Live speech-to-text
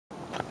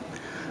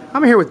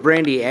I'm here with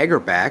Brandy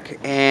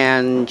Agerbeck,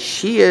 and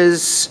she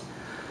is,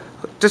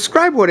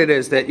 describe what it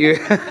is that you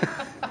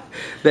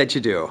that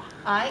you do.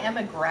 I am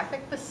a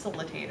graphic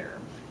facilitator.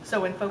 So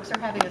when folks are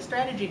having a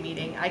strategy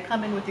meeting, I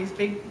come in with these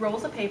big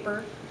rolls of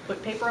paper,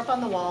 put paper up on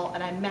the wall,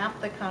 and I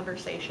map the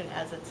conversation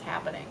as it's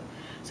happening.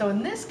 So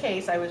in this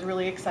case, I was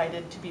really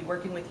excited to be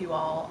working with you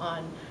all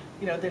on,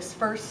 this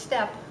first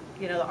step.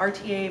 The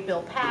RTA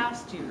bill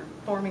passed, you're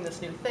forming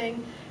this new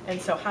thing,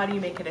 and so how do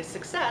you make it a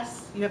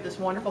success? You have this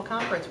wonderful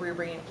conference where you're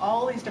bringing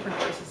all these different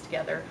voices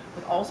together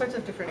with all sorts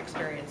of different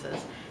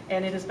experiences,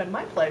 and it has been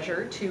my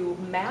pleasure to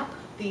map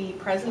the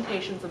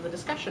presentations and the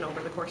discussion over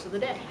the course of the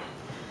day.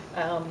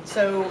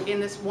 So in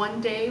this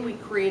one day, we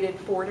created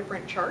 4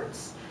 different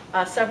charts.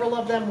 Several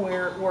of them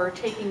were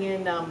taking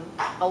in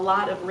a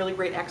lot of really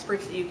great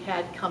experts that you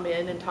had come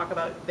in and talk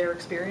about their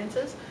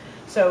experiences.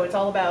 So it's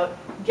all about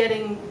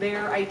getting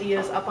their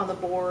ideas up on the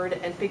board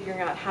and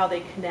figuring out how they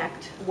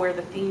connect, where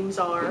the themes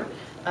are,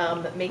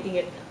 making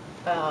it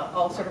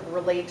all sort of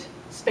relate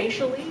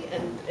spatially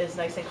and is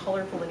nice and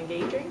colorful and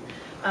engaging,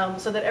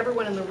 so that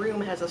everyone in the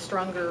room has a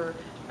stronger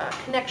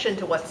connection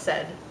to what's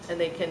said, and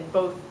they can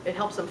both, it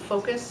helps them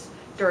focus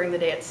during the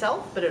day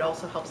itself, but it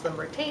also helps them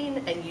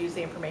retain and use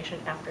the information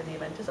after the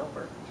event is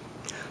over.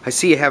 I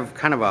see you have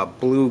kind of a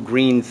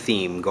blue-green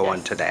theme going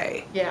Yes.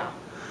 today. Yeah.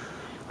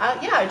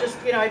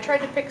 Yeah, I tried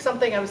to pick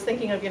something. I was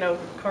thinking of,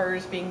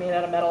 cars being made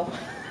out of metal.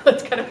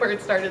 That's kind of where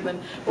it started.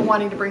 Then we're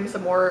wanting to bring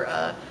some more,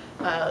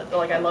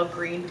 like I love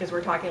green because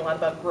we're talking a lot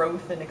about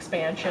growth and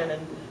expansion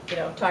and,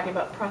 talking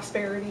about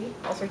prosperity,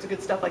 all sorts of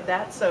good stuff like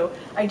that. So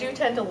I do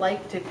tend to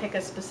like to pick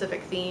a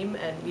specific theme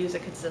and use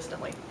it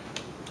consistently.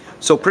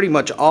 So pretty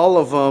much all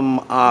of them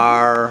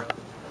are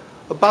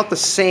about the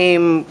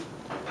same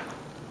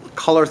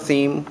color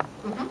theme.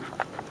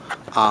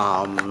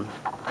 Mm-hmm.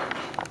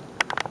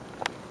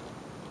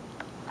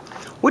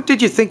 What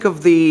did you think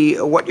of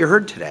what you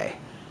heard today?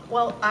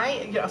 Well,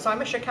 so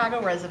I'm a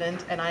Chicago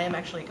resident, and I am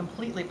actually a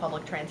completely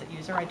public transit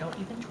user. I don't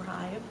even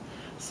drive.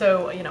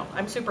 So,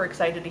 I'm super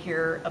excited to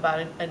hear about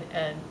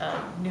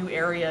a new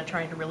area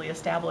trying to really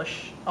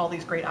establish all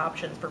these great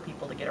options for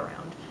people to get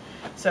around.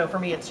 So for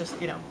me, it's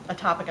just, a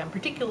topic I'm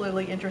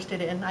particularly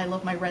interested in. I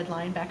love my red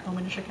line back home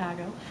in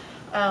Chicago.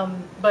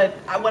 But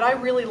what I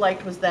really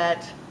liked was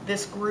that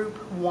this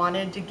group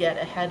wanted to get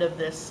ahead of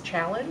this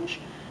challenge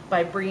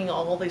by bringing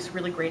all this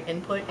really great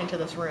input into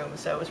this room.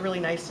 So it was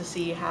really nice to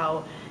see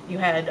how you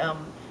had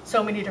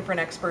so many different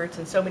experts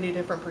and so many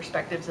different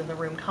perspectives in the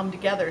room come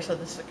together so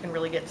this can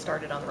really get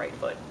started on the right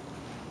foot.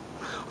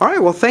 All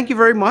right, well, thank you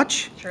very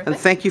much. Sure and thing.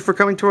 thank you for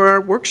coming to our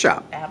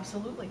workshop.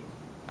 Absolutely.